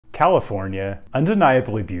California,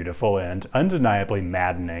 undeniably beautiful and undeniably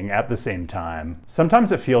maddening at the same time.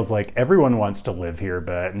 Sometimes it feels like everyone wants to live here,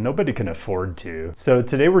 but nobody can afford to. So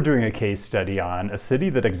today we're doing a case study on a city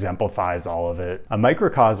that exemplifies all of it, a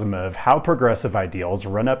microcosm of how progressive ideals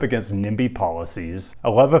run up against NIMBY policies,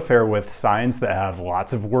 a love affair with signs that have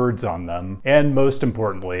lots of words on them, and most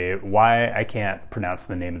importantly, why I can't pronounce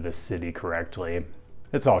the name of this city correctly.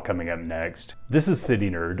 It's all coming up next. This is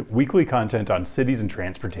CityNerd, weekly content on cities and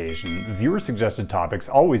transportation. Viewer-suggested topics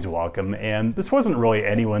always welcome, and this wasn't really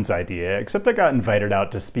anyone's idea, except I got invited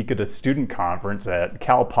out to speak at a student conference at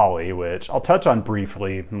Cal Poly, which I'll touch on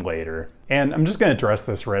briefly later. And I'm just going to address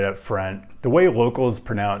this right up front. The way locals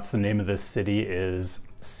pronounce the name of this city is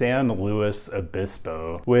San Luis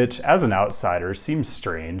Obispo, which as an outsider seems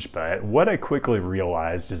strange, but what I quickly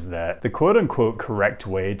realized is that the quote-unquote correct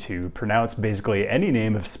way to pronounce basically any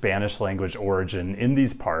name of Spanish language origin in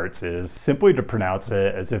these parts is simply to pronounce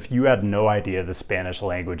it as if you had no idea the Spanish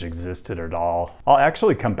language existed at all. I'll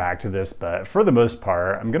actually come back to this, but for the most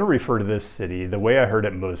part, I'm going to refer to this city the way I heard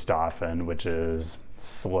it most often, which is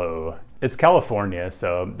slow. It's California,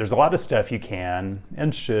 so there's a lot of stuff you can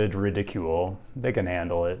and should ridicule. They can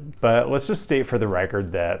handle it. But let's just state for the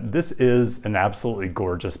record that this is an absolutely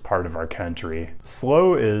gorgeous part of our country.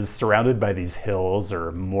 Slow is surrounded by these hills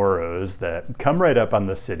or morros that come right up on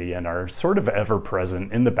the city and are sort of ever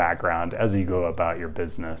present in the background as you go about your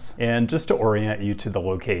business. And just to orient you to the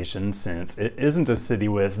location, since it isn't a city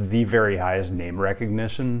with the very highest name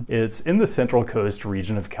recognition, it's in the Central Coast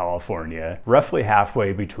region of California, roughly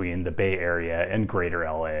halfway between the Bay Area and Greater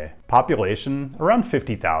LA. Population around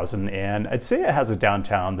 50,000, and I'd say it has a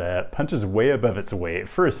downtown that punches way above its weight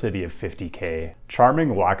for a city of 50K. Charming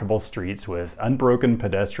walkable streets with unbroken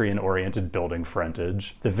pedestrian-oriented building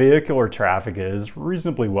frontage. The vehicular traffic is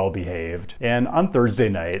reasonably well behaved, and on Thursday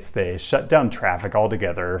nights they shut down traffic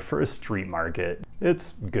altogether for a street market.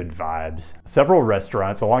 It's good vibes. Several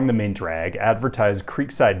restaurants along the main drag advertise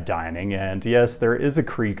creekside dining, and yes, there is a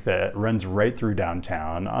creek that runs right through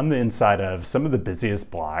downtown on the inside of some of the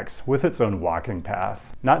busiest blocks with its own walking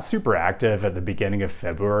path. Not super active at the beginning of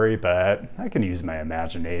February, but I can use my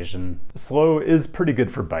imagination. Slow is pretty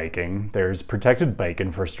good for biking. There's protected bike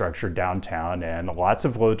infrastructure downtown and lots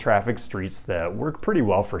of low traffic streets that work pretty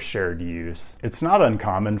well for shared use. It's not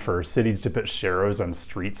uncommon for cities to put sharrows on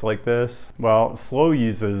streets like this. Well, Slow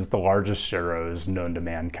uses the largest sharrows known to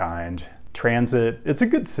mankind. Transit, it's a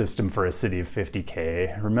good system for a city of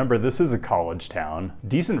 50K. Remember, this is a college town.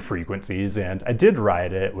 Decent frequencies, and I did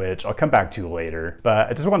ride it, which I'll come back to later. But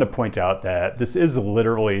I just want to point out that this is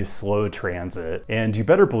literally slow transit, and you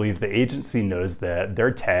better believe the agency knows that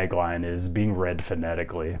their tagline is being read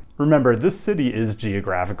phonetically. Remember, this city is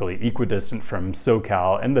geographically equidistant from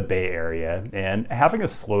SoCal and the Bay Area, and having a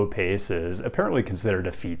slow pace is apparently considered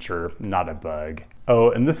a feature, not a bug.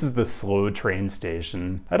 Oh, and this is the slow train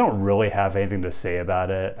station. I don't really have anything to say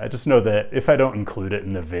about it. I just know that if I don't include it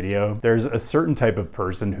in the video, there's a certain type of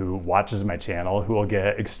person who watches my channel who will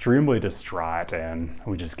get extremely distraught, and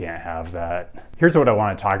we just can't have that. Here's what I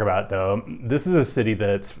want to talk about though. This is a city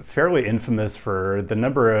that's fairly infamous for the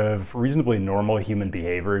number of reasonably normal human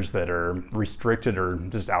behaviors that are restricted or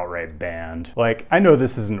just outright banned. Like, I know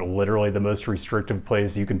this isn't literally the most restrictive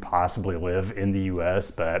place you can possibly live in the US,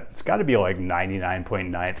 but it's got to be like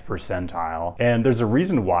 99.9th percentile. And there's a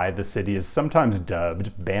reason why the city is sometimes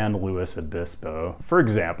dubbed San Luis Obispo. For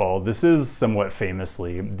example, this is somewhat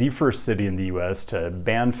famously the first city in the US to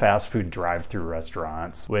ban fast food drive-through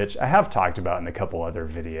restaurants, which I have talked about in a couple other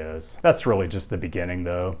videos. That's really just the beginning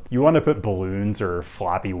though. You want to put balloons or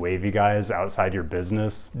floppy wavy guys outside your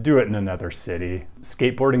business? Do it in another city.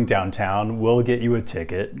 Skateboarding downtown will get you a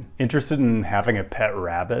ticket. Interested in having a pet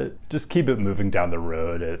rabbit? Just keep it moving down the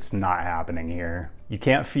road. It's not happening here. You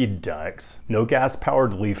can't feed ducks. No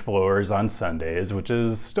gas-powered leaf blowers on Sundays, which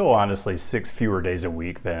is still honestly 6 fewer days a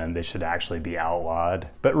week than they should actually be outlawed.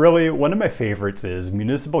 But really, one of my favorites is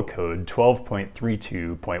Municipal Code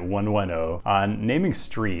 12.32.110 on naming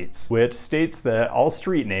streets, which states that all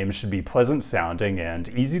street names should be pleasant sounding and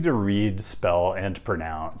easy to read, spell, and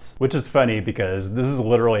pronounce. Which is funny because this is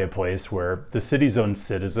literally a place where the city's own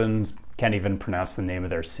citizens can't even pronounce the name of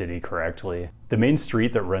their city correctly. The main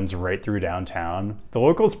street that runs right through downtown, the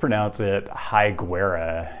locals pronounce it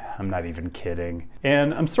Higuera. I'm not even kidding.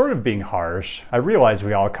 And I'm sort of being harsh. I realize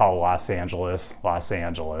we all call Los Angeles, Los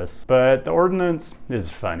Angeles, but the ordinance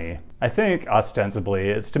is funny. I think, ostensibly,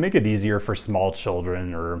 it's to make it easier for small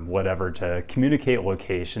children or whatever to communicate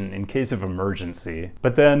location in case of emergency.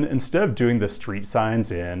 But then, instead of doing the street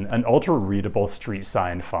signs in an ultra-readable street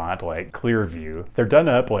sign font like Clearview, they're done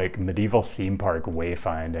up like medieval theme park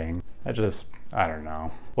wayfinding. I don't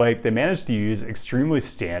know. Like, they managed to use extremely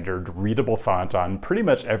standard, readable font on pretty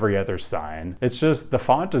much every other sign. It's just the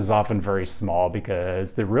font is often very small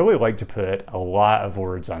because they really like to put a lot of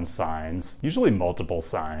words on signs, usually multiple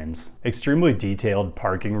signs. Extremely detailed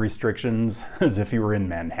parking restrictions, as if you were in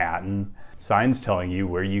Manhattan. Signs telling you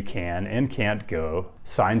where you can and can't go.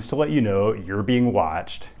 Signs to let you know you're being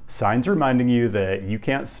watched. Signs reminding you that you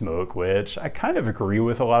can't smoke, which I kind of agree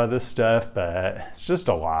with a lot of this stuff, but it's just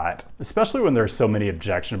a lot. Especially when there's so many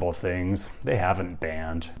objectionable things they haven't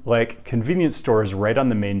banned. Like convenience stores right on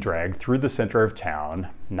the main drag through the center of town,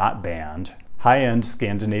 not banned. High-end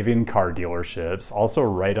Scandinavian car dealerships, also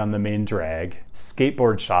right on the main drag.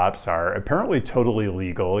 Skateboard shops are apparently totally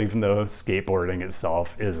legal, even though skateboarding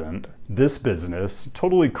itself isn't. This business,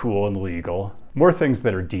 totally cool and legal. More things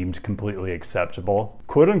that are deemed completely acceptable.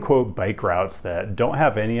 Quote-unquote bike routes that don't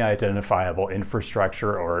have any identifiable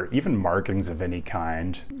infrastructure or even markings of any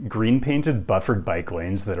kind. Green-painted buffered bike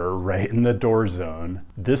lanes that are right in the door zone.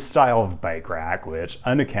 This style of bike rack, which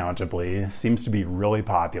unaccountably seems to be really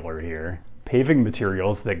popular here. Paving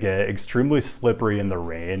materials that get extremely slippery in the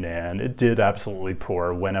rain, and it did absolutely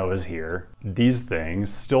pour when I was here. These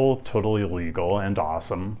things, still totally legal and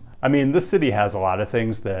awesome. I mean, this city has a lot of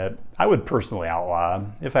things that I would personally outlaw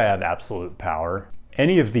if I had absolute power.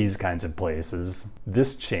 Any of these kinds of places,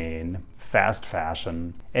 this chain, fast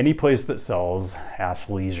fashion, any place that sells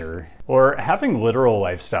athleisure, or having literal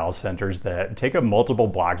lifestyle centers that take up multiple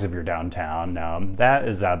blocks of your downtown, now that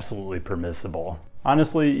is absolutely permissible.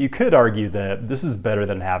 Honestly, you could argue that this is better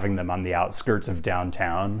than having them on the outskirts of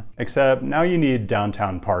downtown, except now you need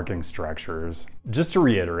downtown parking structures. Just to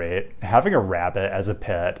reiterate, having a rabbit as a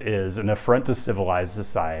pet is an affront to civilized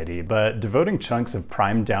society, but devoting chunks of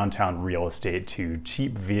prime downtown real estate to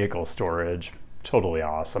cheap vehicle storage, totally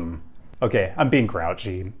awesome. Okay, I'm being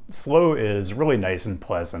grouchy. Slow is really nice and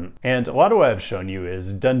pleasant, and a lot of what I've shown you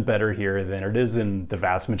is done better here than it is in the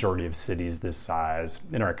vast majority of cities this size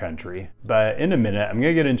in our country. But in a minute, I'm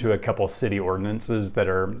gonna get into a couple city ordinances that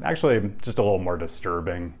are actually just a little more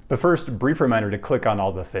disturbing. But first, a brief reminder to click on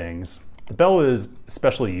all the things. The bell is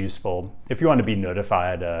especially useful if you want to be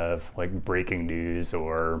notified of like breaking news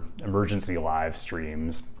or emergency live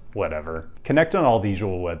streams, whatever. Connect on all the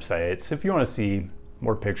usual websites if you want to see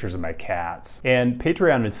more pictures of my cats. And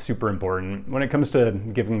Patreon is super important when it comes to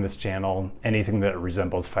giving this channel anything that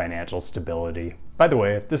resembles financial stability. By the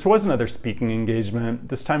way, this was another speaking engagement,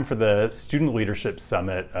 this time for the Student Leadership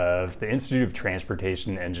Summit of the Institute of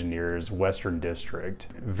Transportation Engineers Western District.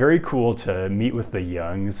 Very cool to meet with the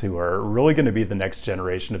youngs who are really going to be the next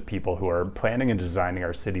generation of people who are planning and designing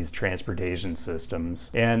our city's transportation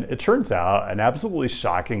systems. And it turns out an absolutely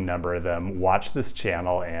shocking number of them watch this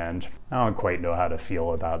channel, and I don't quite know how to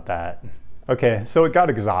feel about that. Okay, so it got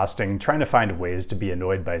exhausting trying to find ways to be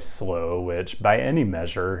annoyed by slow, which by any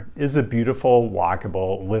measure is a beautiful,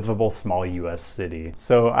 walkable, livable small US city.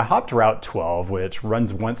 So I hopped Route 12, which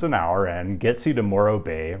runs once an hour and gets you to Morro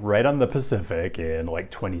Bay right on the Pacific in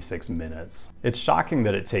like 26 minutes. It's shocking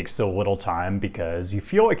that it takes so little time because you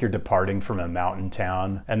feel like you're departing from a mountain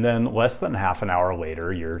town, and then less than half an hour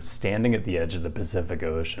later, you're standing at the edge of the Pacific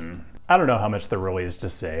Ocean. I don't know how much there really is to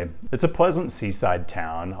say. It's a pleasant seaside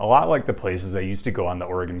town, a lot like the places I used to go on the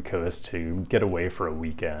Oregon coast to get away for a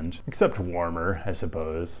weekend, except warmer, I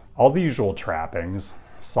suppose. All the usual trappings,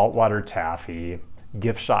 saltwater taffy,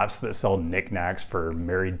 gift shops that sell knickknacks for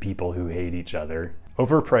married people who hate each other,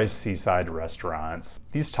 overpriced seaside restaurants.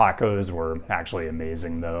 These tacos were actually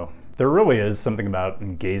amazing though. There really is something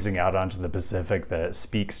about gazing out onto the Pacific that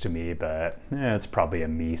speaks to me, but it's probably a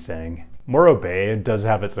me thing. Morro Bay does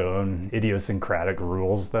have its own idiosyncratic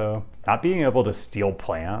rules though. Not being able to steal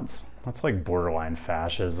plants, that's like borderline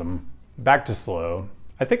fascism. Back to slow.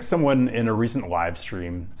 I think someone in a recent live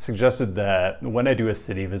stream suggested that when I do a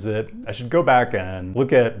city visit, I should go back and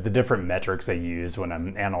look at the different metrics I use when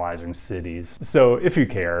I'm analyzing cities. So if you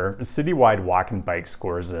care, citywide walk and bike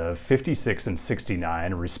scores of 56 and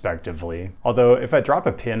 69 respectively. Although if I drop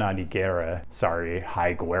a pin on Higuera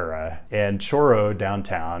and Chorro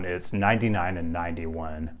downtown, it's 99 and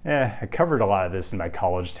 91. I covered a lot of this in my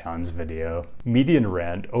college towns video. Median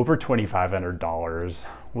rent over $2,500.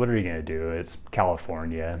 What are you gonna do? It's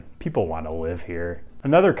California. People want to live here.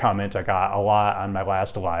 Another comment I got a lot on my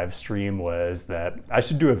last live stream was that I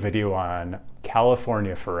should do a video on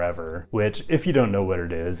California Forever, which, if you don't know what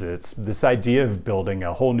it is, it's this idea of building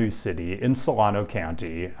a whole new city in Solano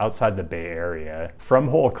County outside the Bay Area from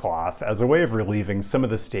whole cloth as a way of relieving some of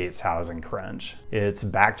the state's housing crunch. It's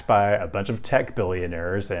backed by a bunch of tech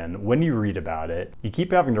billionaires, and when you read about it, you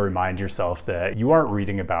keep having to remind yourself that you aren't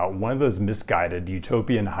reading about one of those misguided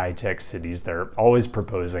utopian high-tech cities they're always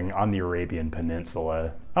proposing on the Arabian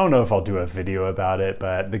Peninsula. I don't know if I'll do a video about it,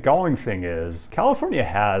 but the galling thing is, California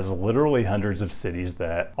has literally hundreds of cities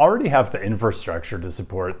that already have the infrastructure to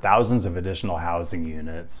support thousands of additional housing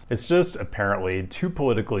units. It's just apparently too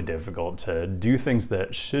politically difficult to do things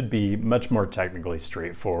that should be much more technically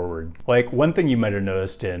straightforward. Like, one thing you might have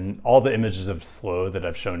noticed in all the images of SLO that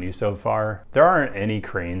I've shown you so far, there aren't any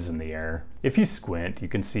cranes in the air. If you squint, you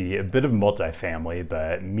can see a bit of multifamily,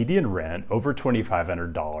 but median rent over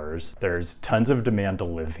 $2,500. There's tons of demand to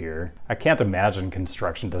live here. I can't imagine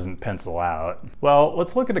construction doesn't pencil out. Well,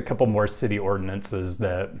 let's look at a couple more city ordinances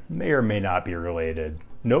that may or may not be related.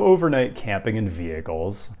 No overnight camping in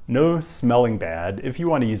vehicles, no smelling bad if you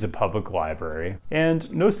want to use a public library,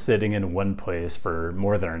 and no sitting in one place for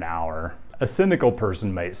more than an hour. A cynical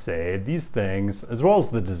person might say these things, as well as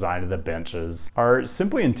the design of the benches, are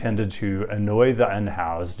simply intended to annoy the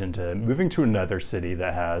unhoused into moving to another city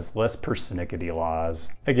that has less persnickety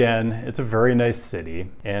laws. Again, it's a very nice city,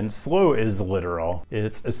 and slow is literal.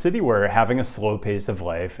 It's a city where having a slow pace of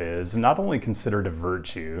life is not only considered a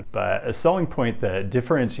virtue, but a selling point that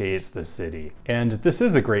differentiates the city. And this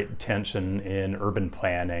is a great tension in urban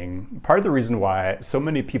planning. Part of the reason why so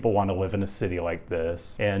many people want to live in a city like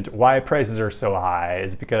this, and why prices are so high,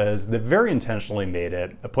 is because they've very intentionally made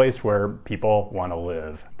it a place where people want to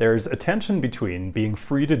live. There's a tension between being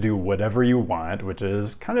free to do whatever you want, which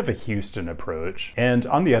is kind of a Houston approach, and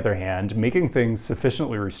on the other hand, making things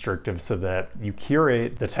sufficiently restrictive so that you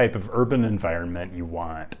curate the type of urban environment you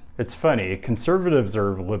want. It's funny, conservatives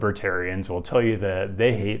or libertarians will tell you that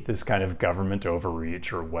they hate this kind of government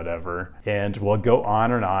overreach or whatever, and will go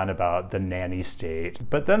on and on about the nanny state,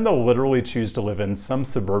 but then they'll literally choose to live in some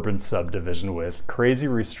suburban subdivision with crazy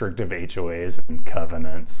restrictive HOAs and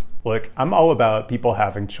covenants. Look, I'm all about people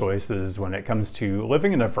having choices when it comes to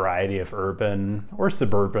living in a variety of urban or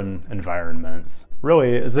suburban environments.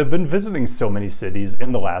 Really, as I've been visiting so many cities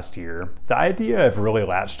in the last year, the idea I've really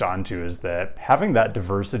latched onto is that having that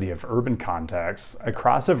diversity of urban contexts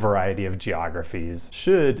across a variety of geographies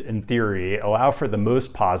should, in theory, allow for the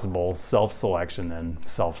most possible self-selection and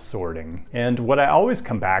self-sorting. And what I always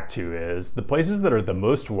come back to is the places that are the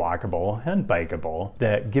most walkable and bikeable,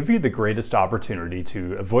 that give you the greatest opportunity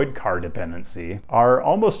to avoid car dependency, are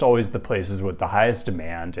almost always the places with the highest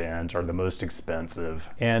demand and are the most expensive.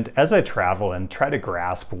 And as I travel and try to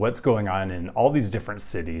grasp what's going on in all these different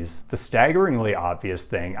cities, the staggeringly obvious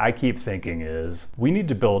thing I keep thinking is we need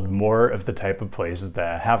to build more of the type of places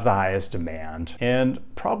that have the highest demand, and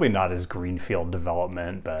probably not as greenfield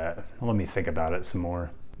development, but let me think about it some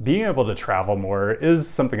more. Being able to travel more is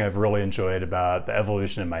something I've really enjoyed about the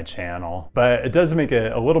evolution of my channel, but it does make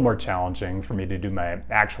it a little more challenging for me to do my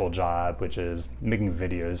actual job, which is making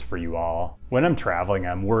videos for you all. When I'm traveling,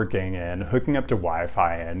 I'm working and hooking up to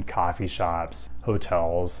Wi-Fi in coffee shops,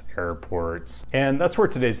 hotels, airports, and that's where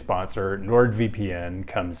today's sponsor, NordVPN,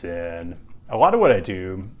 comes in. A lot of what I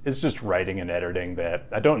do is just writing and editing that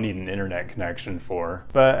I don't need an internet connection for.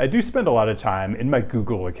 But I do spend a lot of time in my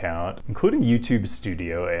Google account, including YouTube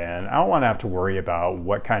Studio, and I don't want to have to worry about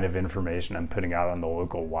what kind of information I'm putting out on the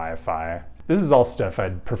local Wi-Fi. This is all stuff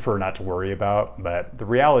I'd prefer not to worry about, but the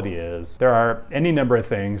reality is there are any number of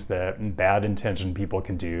things that bad-intentioned people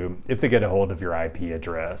can do if they get a hold of your IP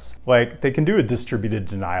address. Like, they can do a distributed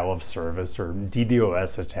denial of service or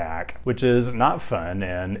DDoS attack, which is not fun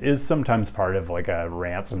and is sometimes part of like a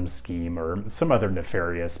ransom scheme or some other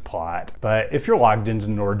nefarious plot. But if you're logged into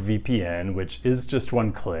NordVPN, which is just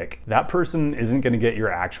one click, that person isn't going to get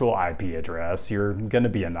your actual IP address. You're going to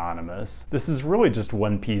be anonymous. This is really just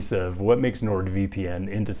one piece of what makes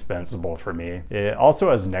NordVPN indispensable for me. It also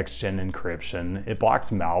has next-gen encryption, it blocks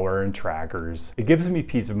malware and trackers, it gives me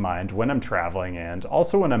peace of mind when I'm traveling and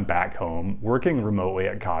also when I'm back home working remotely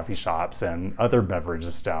at coffee shops and other beverage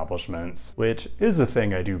establishments, which is a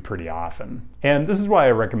thing I do pretty often. And this is why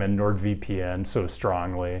I recommend NordVPN so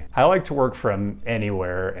strongly. I like to work from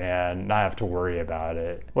anywhere and not have to worry about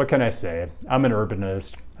it. What can I say? I'm an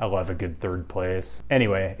urbanist. I love a good third place.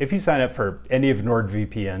 Anyway, if you sign up for any of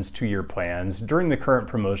NordVPN's 2-year plans during the current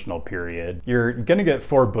promotional period, you're gonna get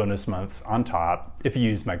 4 bonus months on top if you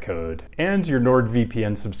use my code. And your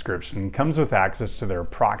NordVPN subscription comes with access to their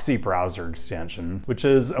proxy browser extension, which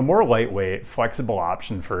is a more lightweight, flexible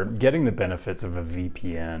option for getting the benefits of a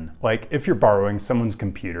VPN. Like if you're borrowing someone's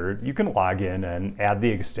computer, you can log in and add the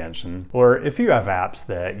extension. Or if you have apps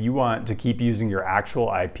that you want to keep using your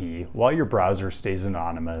actual IP while your browser stays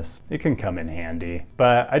anonymous, it can come in handy.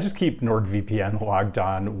 But I just keep NordVPN logged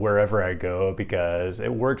on wherever I go because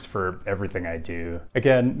it works for everything I do.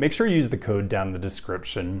 Again, make sure you use the code down in the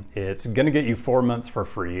description. It's gonna get you 4 months for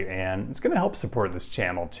free, and it's gonna help support this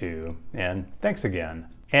channel too. And thanks again.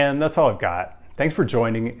 And that's all I've got. Thanks for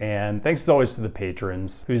joining, and thanks as always to the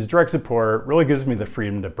patrons, whose direct support really gives me the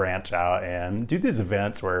freedom to branch out and do these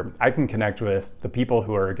events where I can connect with the people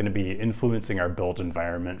who are going to be influencing our built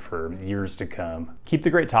environment for years to come. Keep the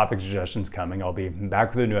great topic suggestions coming. I'll be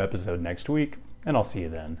back with a new episode next week, and I'll see you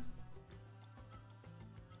then.